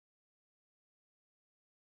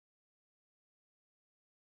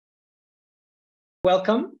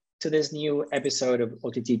Welcome to this new episode of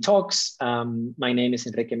OTT Talks. My name is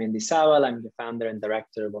Enrique Mendizabal. I'm the founder and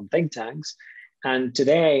director of Think Tanks. And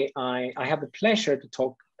today I have the pleasure to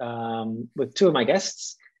talk with two of my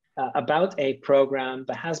guests about a program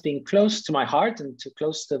that has been close to my heart and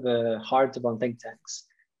close to the heart of Think Tanks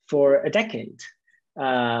for a decade,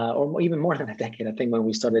 or even more than a decade. I think when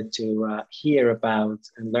we started to hear about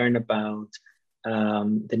and learn about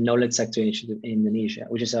the Knowledge Sector Initiative in Indonesia,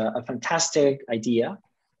 which is a fantastic idea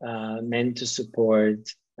meant to support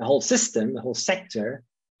the whole system, the whole sector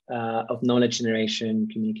of knowledge generation,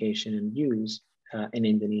 communication, and use in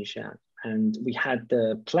Indonesia. And we had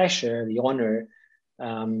the pleasure, the honor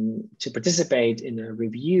to participate in a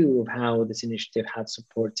review of how this initiative had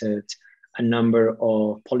supported a number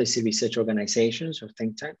of policy research organizations or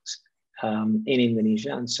think tanks in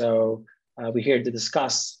Indonesia. And so we're here to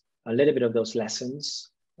discuss a little bit of those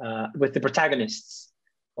lessons with the protagonists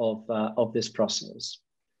of this process.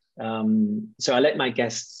 So I'll let my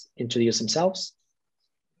guests introduce themselves.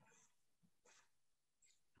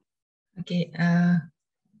 Okay.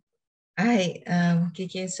 Hi,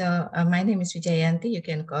 Kiki. So my name is Widjajanti. You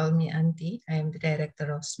can call me Auntie. I am the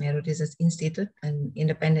director of SMERU Research Institute, an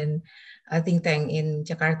independent think tank in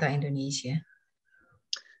Jakarta, Indonesia.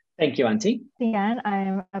 Thank you, Auntie.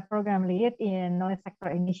 I'm a program lead in Knowledge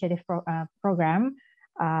Sector Initiative program,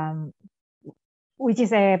 which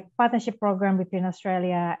is a partnership program between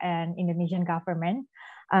Australia and Indonesian government.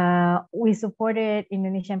 We supported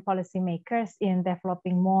Indonesian policymakers in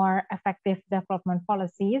developing more effective development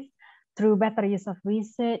policies through better use of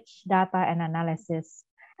research, data, and analysis.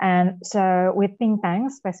 And so with think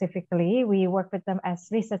tanks specifically, we work with them as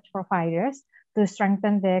research providers to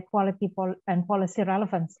strengthen the quality and policy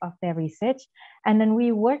relevance of their research. And then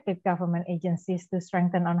we work with government agencies to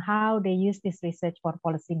strengthen on how they use this research for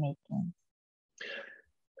policy making.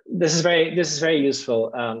 This is very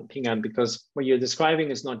useful, Pingkan, because what you're describing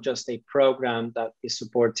is not just a program that is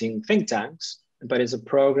supporting think tanks, but it's a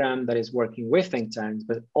program that is working with think tanks,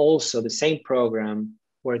 but also the same program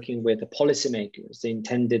working with the policymakers, the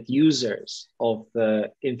intended users of the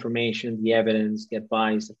information, the evidence, the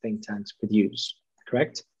advice that think tanks produce,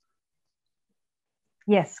 correct?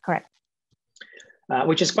 Yes, correct.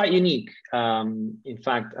 Which is quite unique, in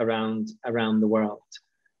fact, around the world.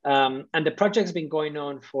 And the project's been going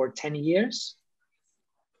on for 10 years?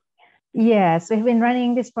 Yes, we've been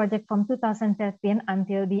running this project from 2013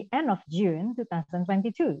 until the end of June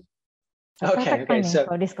 2022. So okay, so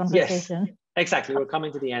for this conversation. Yes, exactly, we're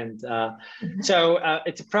coming to the end. So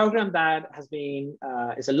it's a program that has been,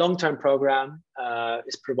 is a long-term program,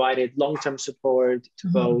 it's provided long-term support to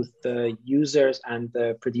both the users and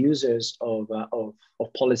the producers of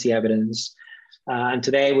policy evidence. And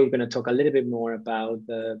today we're going to talk a little bit more about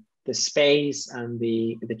the space and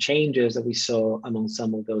the changes that we saw among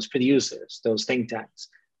some of those producers, those think tanks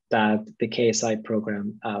that the KSI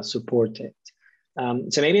program supported.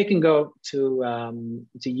 So maybe I can go to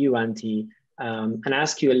you, Auntie, and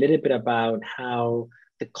ask you a little bit about how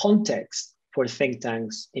the context for think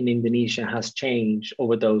tanks in Indonesia has changed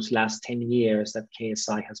over those last 10 years that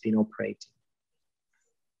KSI has been operating.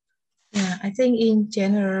 Yeah, I think in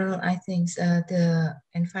general, I think the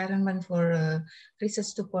environment for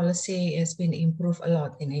research to policy has been improved a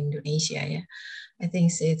lot in Indonesia. Yeah, I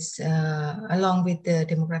think it's along with the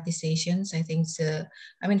democratizations. I think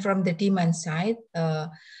from the demand side,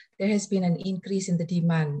 there has been an increase in the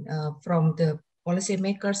demand from the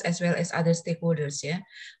policymakers as well as other stakeholders. Yeah,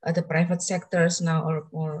 the private sectors now are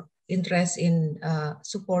more interest in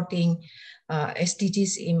supporting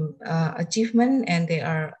SDGs in achievement, and they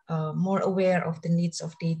are more aware of the needs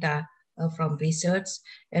of data from research,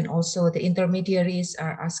 and also the intermediaries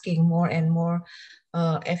are asking more and more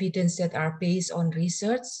evidence that are based on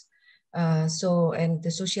research. And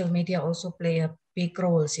the social media also play a big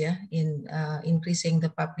role, yeah, in increasing the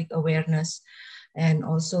public awareness. And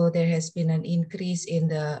also there has been an increase in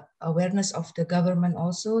the awareness of the government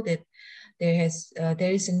also that there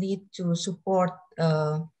is a need to support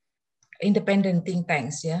independent think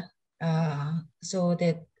tanks, yeah, so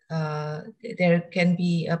that there can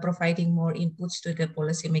be providing more inputs to the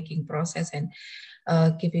policy making process and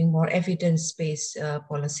giving more evidence-based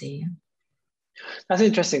policy. That's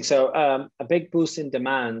interesting. So a big boost in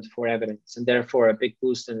demand for evidence, and therefore a big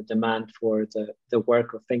boost in the demand for the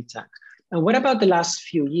work of think tanks. And what about the last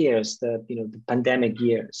few years, the pandemic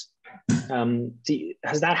years?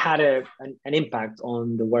 Has that had an impact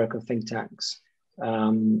on the work of think tanks?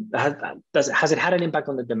 Has it had an impact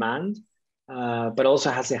on the demand, but also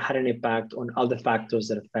has it had an impact on other factors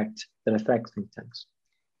that affect think tanks?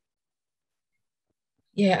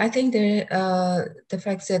 Yeah, I think the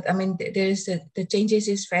fact that, I mean, there's the changes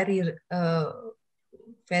is very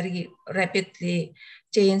rapidly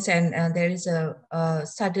change, and there is a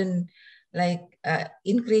sudden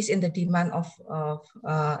increase in the demand of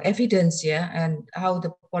evidence, yeah, and how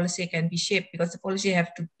the policy can be shaped, because the policy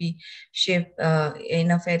have to be shaped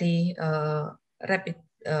in a very rapid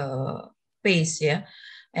pace, yeah,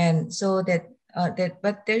 and so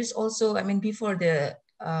but there's also, I mean, before the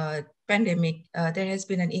pandemic, there has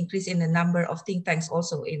been an increase in the number of think tanks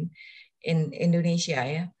also in Indonesia,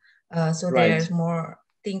 yeah. So Right. there's more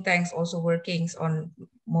think tanks also working on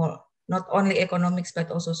more, not only economics,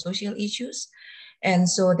 but also social issues. And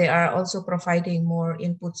so they are also providing more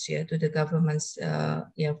inputs here to the governments,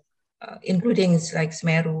 including like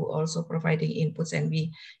SMERU also providing inputs, and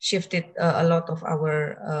we shifted a lot of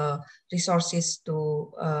our resources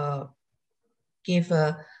to give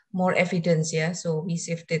more evidence, yeah. So we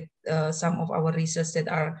shifted some of our research that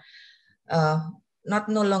are not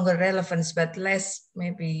no longer relevant, but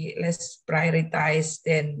maybe less prioritized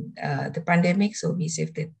than the pandemic. So we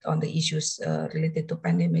shifted on the issues related to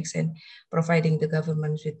pandemics and providing the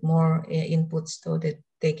government with more inputs so that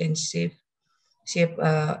they can shape.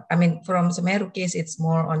 I mean, from SMERU case, it's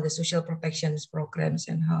more on the social protections programs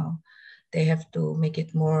and how they have to make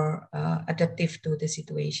it more adaptive to the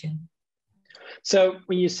situation. So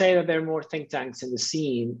when you say that there are more think tanks in the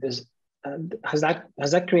scene, has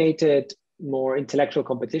that created more intellectual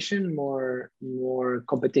competition, more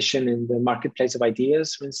competition in the marketplace of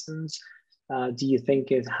ideas, for instance? Do you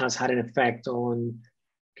think it has had an effect on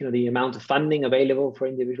the amount of funding available for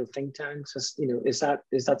individual think tanks? Is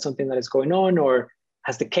that something that is going on, or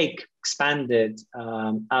has the cake expanded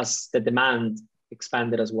as the demand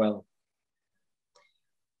expanded as well?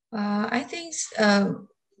 I think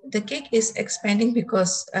the cake is expanding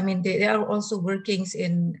because, I mean, they are also working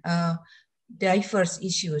in diverse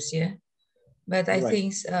issues, yeah. But I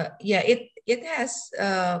think, it has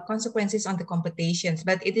consequences on the competitions,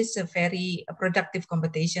 but it is a very productive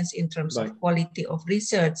competitions in terms of quality of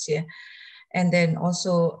research, yeah. And then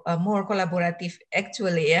also more collaborative,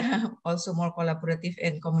 actually, yeah, also more collaborative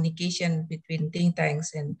and communication between think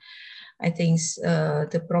tanks. And I think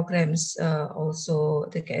the programs also,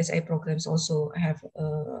 the KSI programs also have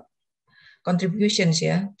contributions,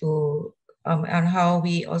 yeah, to on how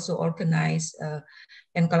we also organize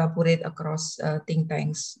and collaborate across think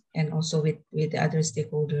tanks and also with other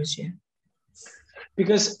stakeholders, yeah.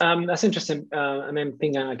 Because that's interesting. I mean,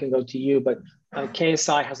 Pingkan, I can go to you, but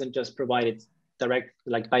KSI hasn't just provided direct,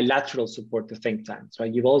 bilateral support to think tanks,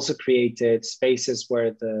 right? You've also created spaces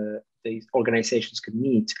where the organizations could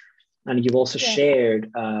meet, and you've also shared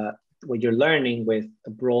what you're learning with a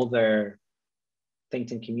broader think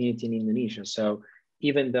tank community in Indonesia. So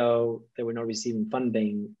even though they were not receiving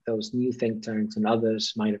funding, those new think tanks and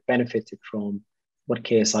others might have benefited from what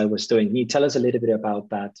KSI was doing. Can you tell us a little bit about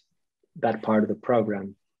that part of the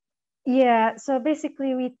program? Yeah, so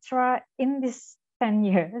basically we try, in this 10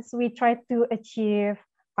 years, we try to achieve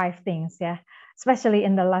 5 things, yeah. Especially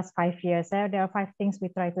in the last 5 years, there are 5 things we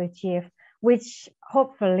try to achieve, which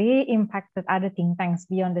hopefully impacted other think tanks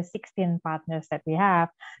beyond the 16 partners that we have.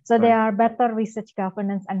 So there are better research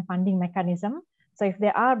governance and funding mechanism. So if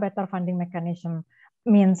there are better funding mechanism,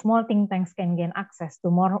 means small think tanks can gain access to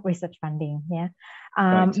more research funding, yeah.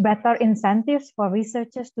 Better incentives for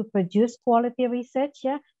researchers to produce quality research,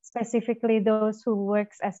 yeah. Specifically those who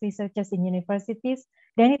works as researchers in universities,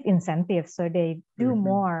 they need incentives so they do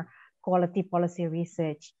more quality policy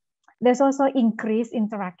research. There's also increased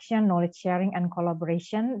interaction, knowledge sharing, and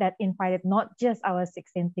collaboration that invited not just our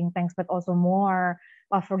 16 think tanks, but also more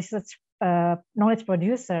of research knowledge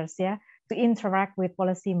producers, yeah, to interact with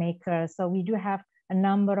policymakers. So we do have a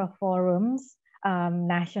number of forums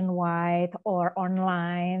nationwide or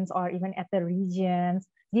online or even at the regions,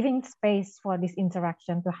 giving space for this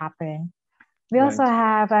interaction to happen. We also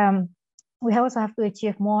have to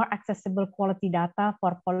achieve more accessible quality data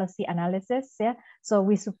for policy analysis. Yeah, so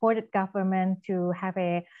we supported government to have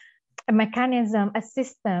a mechanism, a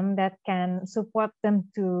system that can support them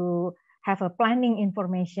to have a planning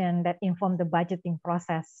information that inform the budgeting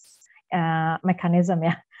process mechanism,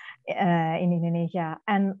 yeah, in Indonesia.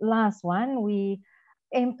 And last one, we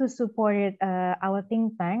aim to support our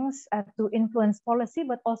think tanks to influence policy,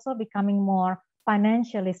 but also becoming more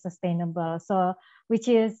financially sustainable. So, which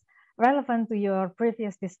is relevant to your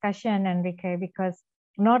previous discussion, Enrique, because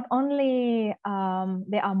not only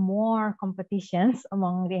there are more competitions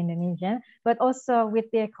among the Indonesian, but also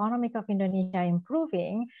with the economic of Indonesia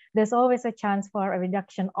improving, there's always a chance for a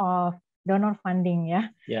reduction of donor funding, yeah.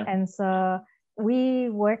 And so we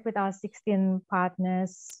work with our 16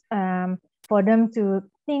 partners for them to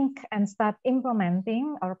think and start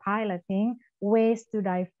implementing or piloting ways to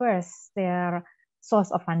diverse their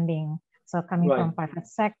source of funding. So coming from private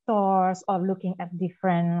sectors or looking at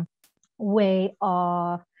different way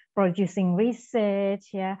of producing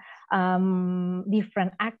research,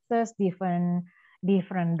 different actors, different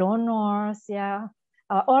donors,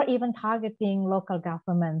 or even targeting local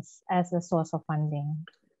governments as a source of funding.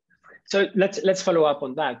 So let's follow up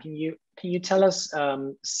on that. Can you tell us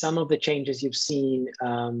some of the changes you've seen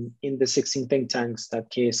in the 16 think tanks that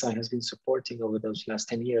KSI has been supporting over those last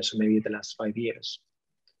 10 years, or maybe the last 5 years?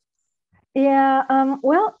 Yeah,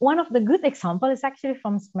 well, one of the good examples is actually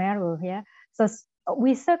from SMERU. Yeah, so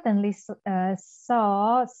we certainly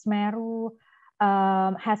saw SMERU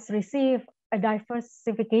has received a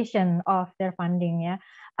diversification of their funding. Yeah,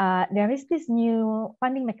 there is this new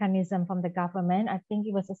funding mechanism from the government. I think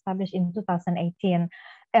it was established in 2018.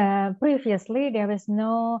 Previously, there was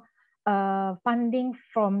no funding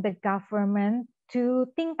from the government to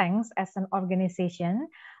think tanks as an organization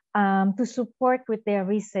to support with their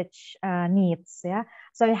research needs. Yeah,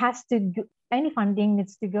 so it has to any funding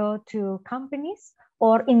needs to go to companies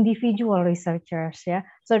or individual researchers. Yeah,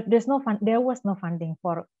 so there was no funding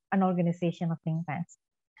for an organization of think tanks.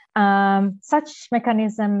 Such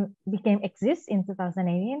mechanism exists in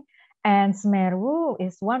 2018, and SMERU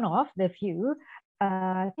is one of the few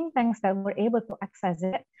think tanks that were able to access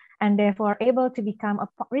it, and therefore able to become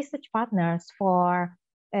research partners for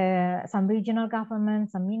some regional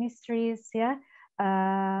governments, some ministries,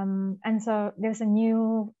 and so there's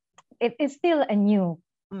it's still a new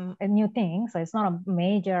thing, so it's not a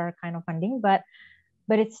major kind of funding, but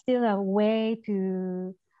it's still a way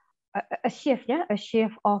to a shift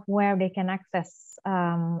of where they can access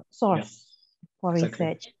source for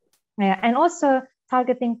research, and also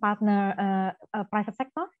targeting partner private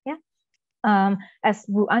sector. As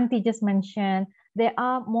Bu Anti just mentioned, there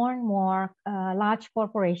are more and more large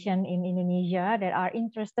corporations in Indonesia that are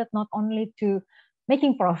interested not only to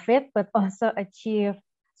making profit, but also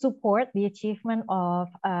support the achievement of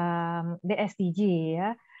the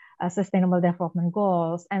SDG, Sustainable Development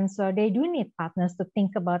Goals. And so they do need partners to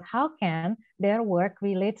think about how can their work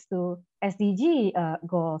relates to SDG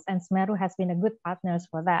goals. And SMERU has been a good partners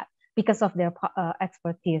for that because of their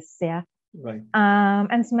expertise. Right.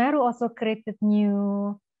 And SMERU also created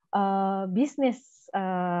new business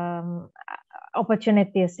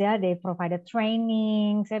opportunities. They provided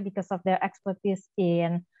trainings because of their expertise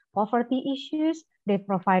in poverty issues. They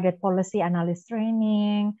provided policy analyst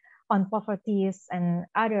training on poverties and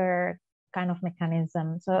other kind of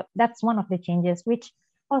mechanisms. So that's one of the changes which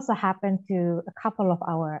also happened to a couple of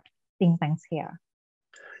our think tanks here.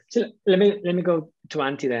 So let me go to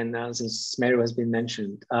Antti then, since SMERU has been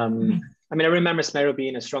mentioned. I mean, I remember SMERU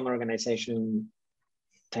being a strong organization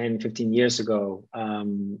 10, 15 years ago,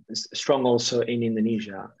 strong also in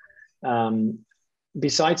Indonesia.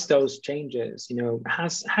 Besides those changes,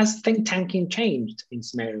 has think tanking changed in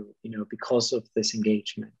SMERU, because of this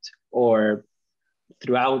engagement, or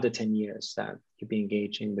throughout the 10 years that you've been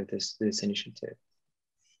engaging with this initiative?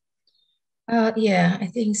 I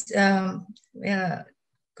think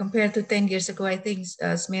compared to 10 years ago, I think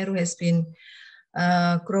SMERU has been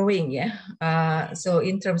growing. So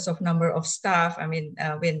in terms of number of staff, I mean,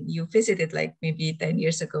 when you visited like maybe 10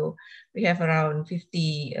 years ago, we have around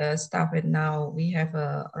 50 staff, and now we have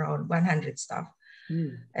around 100 staff.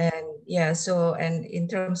 And in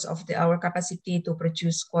terms of our capacity to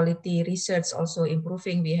produce quality research also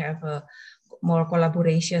improving. We have more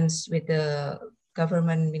collaborations with the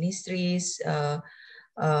government ministries,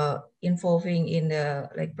 involving in the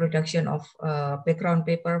production of background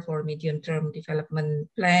paper for medium-term development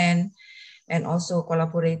plan, and also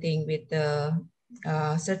collaborating with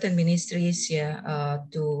certain ministries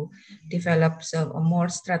to develop some more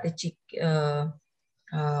strategic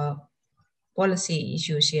policy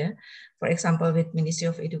issues. For example, with Ministry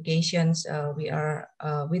of Education, we are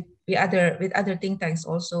with other think tanks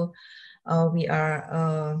also. We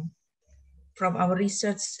are from our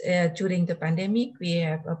research during the pandemic, we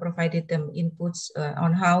have provided them inputs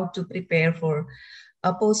on how to prepare for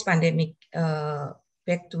a post-pandemic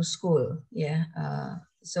back to school.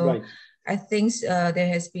 So I think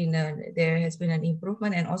there has been an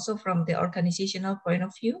improvement, and also from the organizational point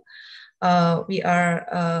of view, we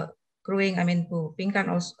are growing. I mean, Pingkan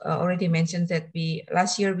also already mentioned that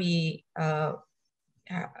last year we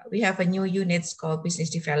have a new unit called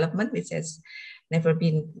business development, which has never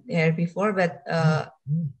been there before. But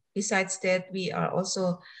besides that, we are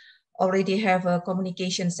also already have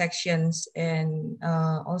communication sections and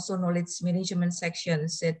also knowledge management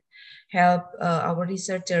sections that help our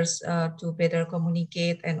researchers to better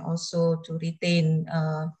communicate and also to retain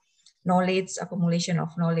knowledge, accumulation of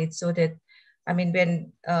knowledge, so that, I mean,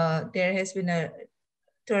 when there has been a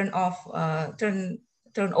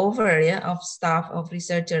turnover, yeah, of staff, of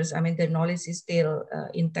researchers, I mean, the knowledge is still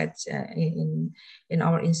in touch in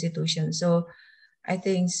our institution. So I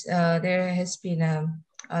think there has been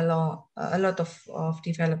a lot of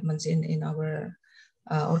developments in our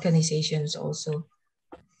organizations also.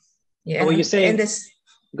 Yeah, what you're saying, this,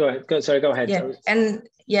 go ahead. Sorry, go ahead.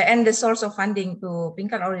 Yeah, and the source of funding, to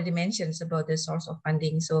Pingkan already mentions about the source of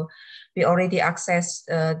funding. So we already accessed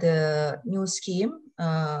the new scheme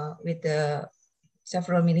with the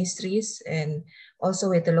several ministries and also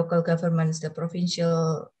with the local governments, the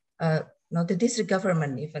provincial, not the district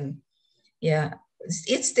government even. Yeah,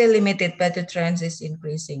 it's still limited, but the trend is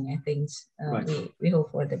increasing. I think right. we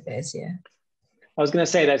hope for the best. Yeah. I was going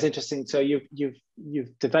to say that's interesting. So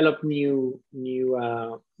you've developed new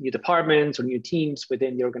departments or new teams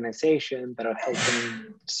within the organization that are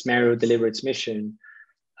helping SMERU deliver its mission.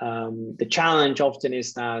 The challenge often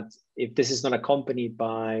is that if this is not accompanied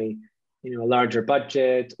by a larger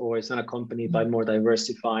budget, or it's not accompanied by more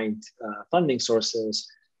diversified funding sources,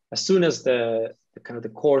 as soon as the kind of the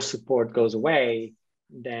core support goes away,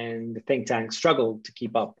 then the think tanks struggle to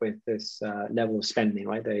keep up with this level of spending,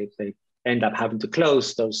 right? They end up having to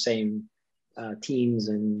close those same teams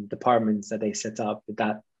and departments that they set up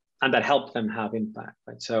that help them have impact,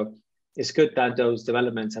 right? So it's good that those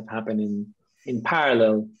developments have happened in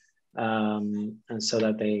parallel, and so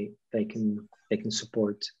that they can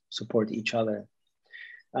support each other.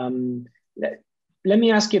 Let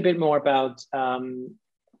me ask you a bit more about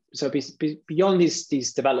so beyond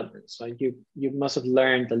these developments, right? You must have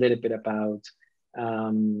learned a little bit about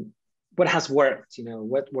what has worked,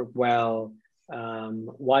 what worked well.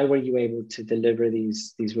 Why were you able to deliver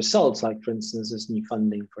these results? Like, for instance, this new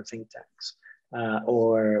funding for think tanks,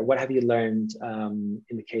 or what have you learned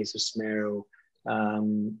in the case of SMERU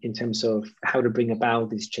in terms of how to bring about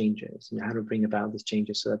these changes, how to bring about these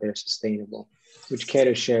changes so that they're sustainable? Would you care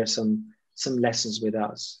to share some lessons with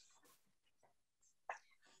us?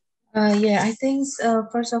 Yeah, I think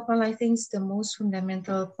first of all, I think the most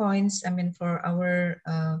fundamental points, I mean, for our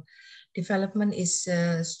development is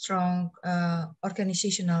strong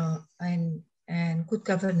organizational and good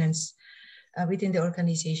governance within the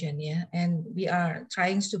organization. Yeah, and we are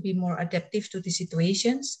trying to be more adaptive to the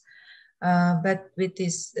situations. But with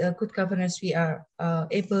this good governance, we are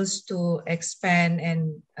able to expand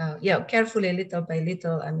and carefully, little by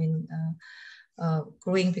little. I mean,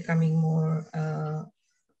 growing, becoming more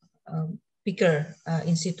bigger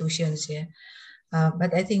institutions. Yeah.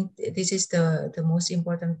 But I think this is the most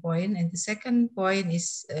important point. And the second point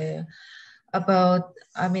is about,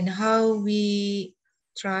 I mean, how we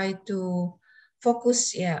try to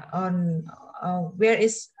focus, on where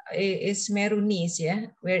is SMERU niche,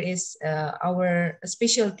 where is our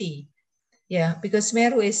specialty. Yeah, because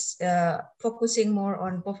SMERU is focusing more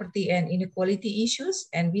on poverty and inequality issues,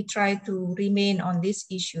 and we try to remain on these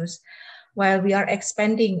issues while we are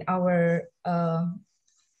expanding our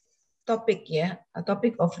topic, a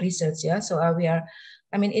topic of research. So we are,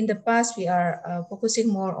 I mean, in the past we are focusing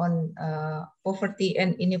more on poverty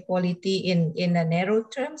and inequality in a narrow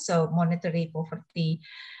term, so monetary poverty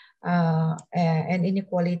and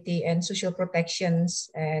inequality and social protections,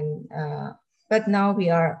 and but now we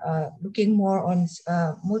are looking more on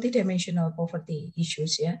multidimensional poverty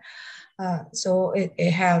issues. So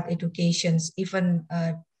health, educations, even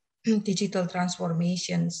digital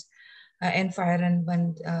transformations,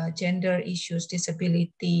 environment, gender issues,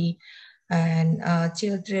 disability, and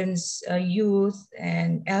children's, youth,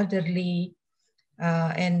 and elderly,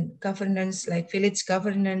 and governance, like village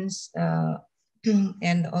governance,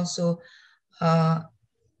 and also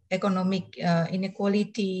economic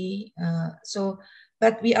inequality.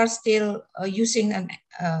 But we are still using and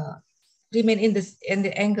remain in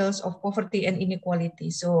the angles of poverty and inequality.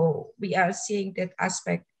 So we are seeing that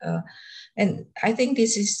aspect, and I think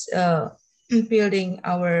this is building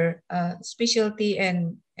our specialty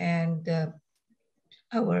and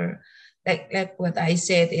our, like what I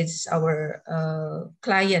said, it's our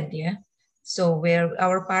client. So where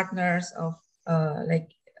our partners of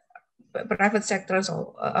like private sectors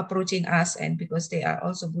are approaching us, and because they are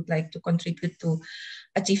also would like to contribute to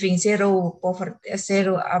achieving zero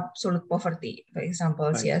absolute poverty, for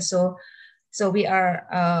example. Right. So we are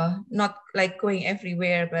not like going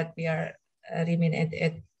everywhere, but we are remain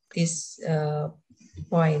at this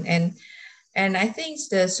point. And And I think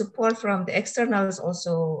the support from the externals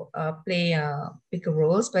also play bigger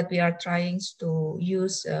roles, but we are trying to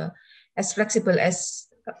use as flexible as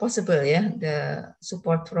possible, yeah, the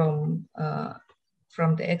support from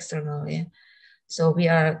the external, yeah. So we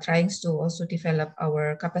are trying to also develop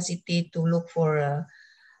our capacity to look for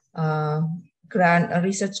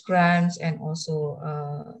research grants, and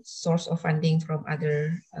also source of funding from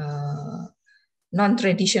other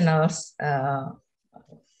non-traditional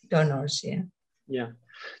donors. Yeah. Yeah,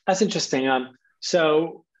 that's interesting.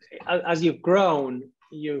 So as you've grown,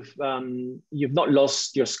 you've not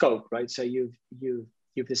lost your scope, right? So you've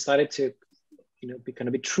decided to, be kind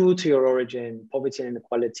of be true to your origin, poverty and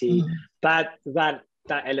inequality. That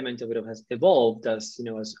element of it has evolved as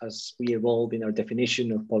as we evolve in our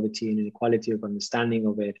definition of poverty and inequality, of understanding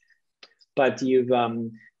of it. But you've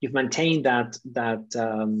maintained that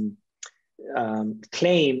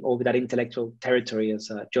claim over that intellectual territory, as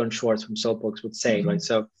John Schwartz from Soapbox would say, right?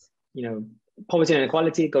 So, poverty and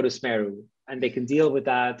inequality, go to SMERU, and they can deal with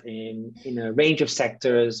that in a range of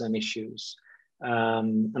sectors and issues.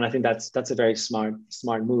 And I think that's a very smart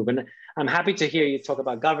move. And I'm happy to hear you talk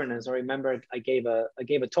about governance. I remember I gave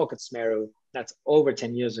a talk at SMERU that's over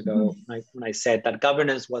 10 years ago, when I said that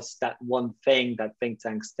governance was that one thing that think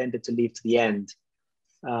tanks tended to leave to the end,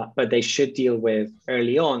 but they should deal with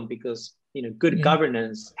early on, because good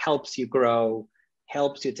governance helps you grow,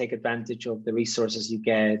 helps you take advantage of the resources you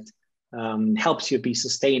get, helps you be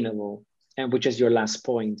sustainable, and which is your last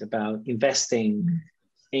point about investing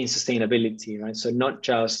in sustainability, right? So not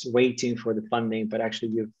just waiting for the funding, but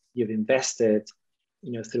actually you've invested,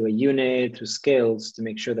 through a unit, through skills, to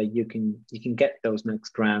make sure that you can get those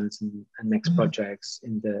next grants and next projects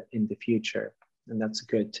in the future. And that's a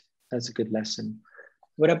good lesson.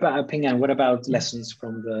 What about Pingkan? What about lessons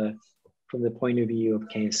from the point of view of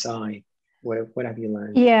KSI? What have you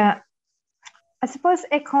learned? Yeah, I suppose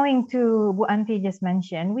echoing to Bu Anti just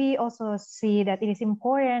mentioned, we also see that it is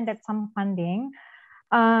important that some funding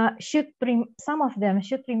some of them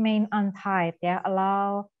should remain untied, yeah,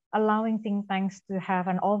 allowing think tanks to have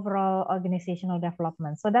an overall organizational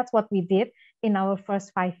development. So that's what we did in our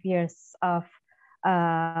first 5 years of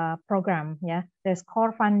program. Yeah, there's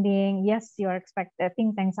core funding. Yes,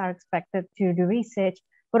 think tanks are expected to do research,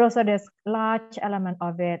 but also there's large element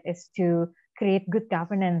of it is to create good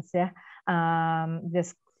governance. Yeah,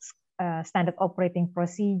 this standard operating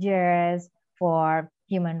procedures for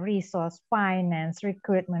human resource, finance,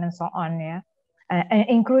 recruitment, and so on. Yeah,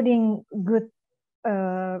 including good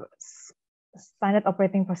standard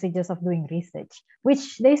operating procedures of doing research,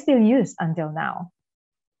 which they still use until now.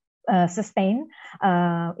 Sustain,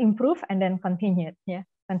 improve, and then continue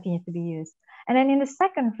to be used. And then in the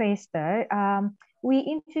second phase there, we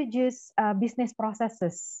introduce business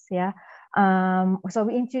processes. Yeah, so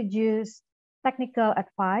we introduce technical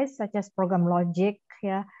advice such as program logic,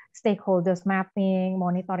 yeah, stakeholders mapping,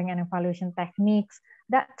 monitoring and evaluation techniques.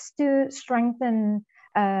 That's to strengthen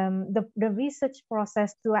the research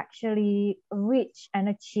process to actually reach and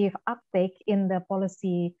achieve uptake in the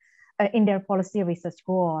policy, in their policy research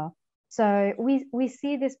goal. So we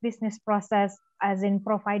see this business process as in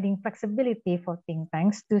providing flexibility for think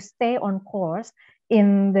tanks to stay on course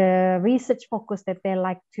in the research focus that they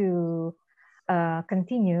like to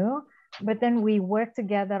continue. But then we work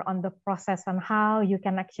together on the process on how you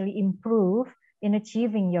can actually improve in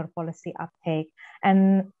achieving your policy uptake.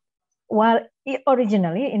 And while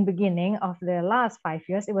originally in beginning of the last 5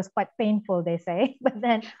 years, it was quite painful, they say, but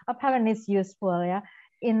then apparently it's useful. Yeah.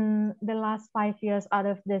 In the last 5 years, out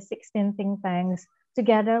of the 16 think tanks,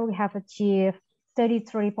 together we have achieved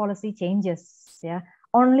 33 policy changes. Yeah,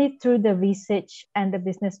 only through the research and the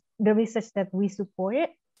research that we supported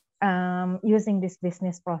using these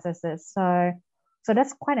business processes. So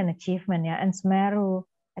that's quite an achievement. Yeah, and SMERU,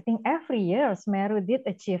 I think every year SMERU did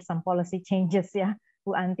achieve some policy changes. Yeah,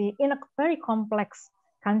 Bu Anti, in a very complex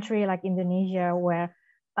country like Indonesia, where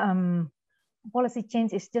policy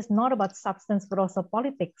change is just not about substance, but also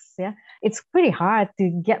politics. Yeah, it's pretty hard to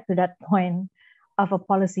get to that point of a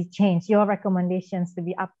policy change. Your recommendations to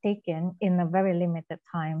be uptaken in a very limited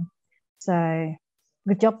time. So,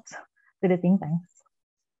 good job to the think tanks.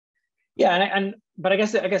 Yeah, but I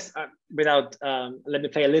guess without let me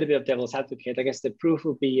play a little bit of devil's advocate. I guess the proof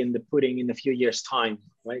will be in the pudding in a few years' time,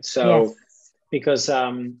 right? So, yes. Because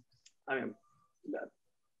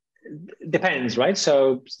depends, right?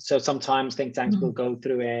 So sometimes think tanks will go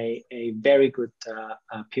through a very good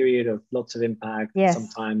period of lots of impact. Yes.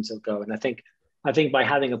 Sometimes they'll go, and I think by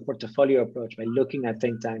having a portfolio approach, by looking at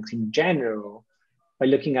think tanks in general, by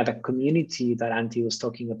looking at a community that Antti was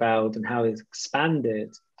talking about and how it's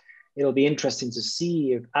expanded, it'll be interesting to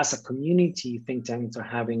see if, as a community, think tanks are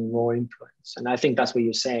having more influence. And I think that's what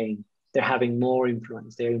you're saying. They're having more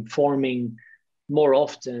influence. They're informing more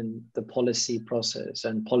often the policy process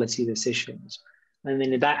and policy decisions. And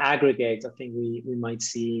then if that aggregates, I think we might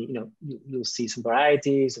see, you'll see some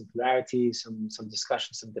varieties and polarities, some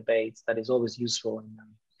discussions, some debates that is always useful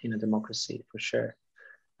in a democracy, for sure.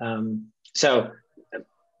 So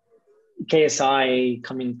KSI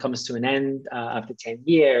comes to an end after 10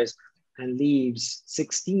 years and leaves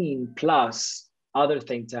 16 plus other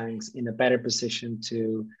think tanks in a better position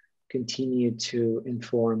to continue to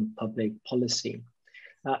inform public policy.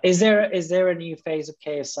 Is there a new phase of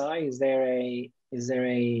KSI? Is there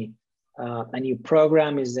a new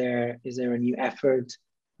program? Is there a new effort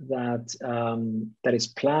that is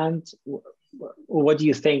planned? What do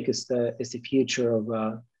you think is the future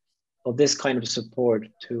of this kind of support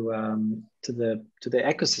to the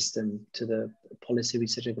ecosystem, to the policy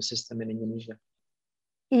research ecosystem in Indonesia?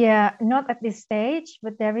 Yeah, not at this stage,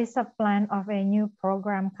 but there is a plan of a new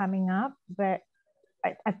program coming up, but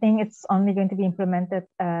I think it's only going to be implemented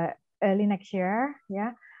early next year.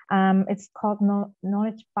 Yeah, it's called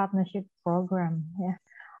Knowledge Partnership Program. Yeah,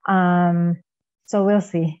 so we'll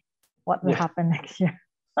see what will happen next year.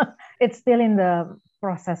 It's still in the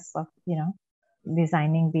process of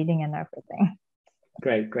designing, bidding, and everything.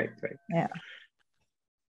 Great. Yeah.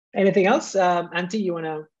 Anything else, Antti?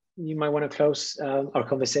 You might want to close our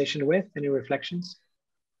conversation with any reflections?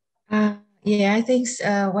 Yeah, I think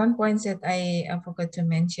one point that I forgot to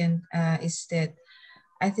mention is that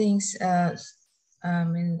I think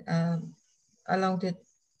along the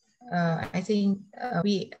I think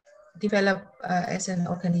we develop as an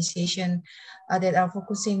organization that are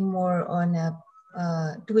focusing more on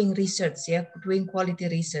doing research, doing quality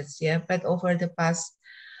research, But over the past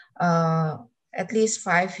at least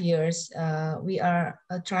 5 years, we are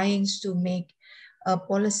trying to make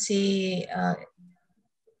policy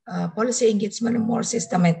engagement more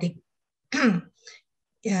systematic.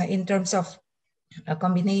 In terms of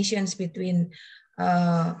combinations between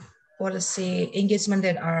policy engagement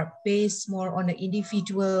that are based more on the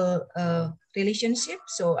individual relationship.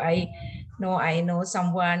 So I know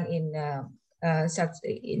someone in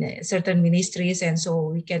certain ministries, and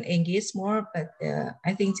so we can engage more. But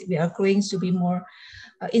I think we are going to be more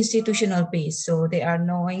institutional based. So they are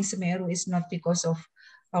knowing SMERU is not because of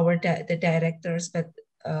the directors, but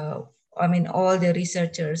all the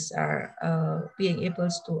researchers are being able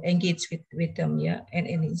to engage with them, and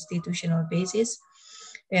in institutional basis,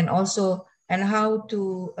 and also how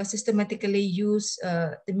to systematically use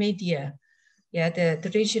the media, the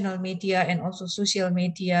traditional media and also social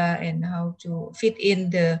media, and how to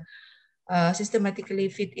systematically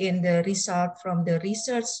fit in the result from the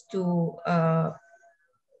research to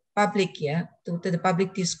public, to the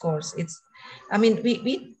public discourse.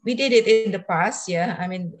 We did it in the past,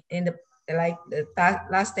 in the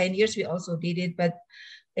last 10 years we also did it, but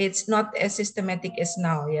it's not as systematic as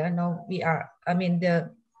now. Now we are,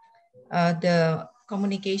 the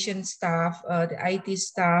communication staff, the IT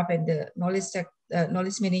staff, and the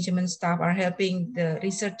knowledge management staff are helping the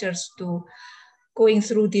researchers to going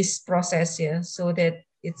through this process, so that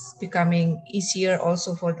it's becoming easier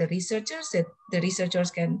also for the researchers, that the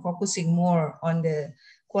researchers can focusing more on the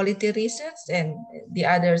quality research, and the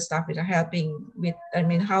other staff are helping with,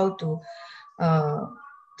 how to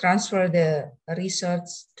transfer the research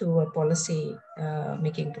to a policy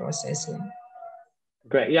making process.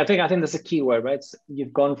 Great. Yeah, I think that's a key word, right?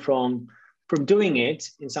 You've gone from doing it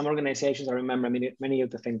in some organizations. I remember many of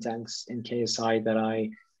the think tanks in KSI that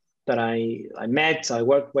I met, I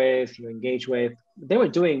worked with, you engage with, they were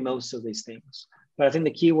doing most of these things. But I think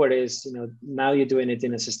the key word is, now you're doing it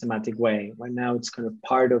in a systematic way. Right now it's kind of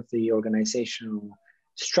part of the organizational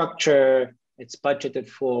structure. It's budgeted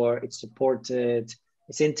for, it's supported,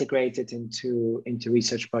 it's integrated into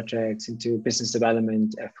research projects, into business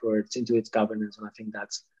development efforts, into its governance. And I think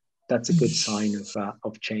that's a good sign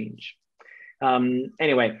of change.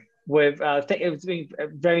 Anyway, it's been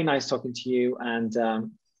very nice talking to you, and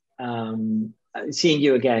seeing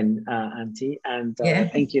you again, Antti, and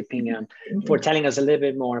thank you, Pingkan, for telling us a little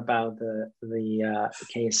bit more about the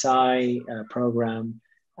KSI program,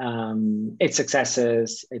 its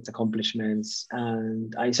successes, its accomplishments,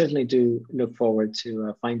 and I certainly do look forward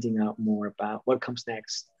to finding out more about what comes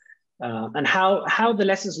next, and how the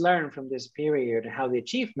lessons learned from this period, how the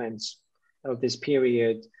achievements of this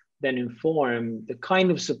period then inform the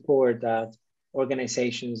kind of support that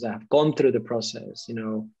organizations that have gone through the process,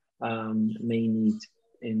 may need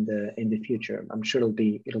in the future. I'm sure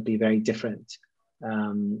it'll be very different,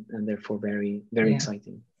 and therefore very, very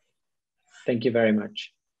exciting. Thank you very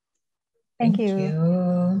much. Thank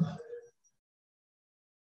you.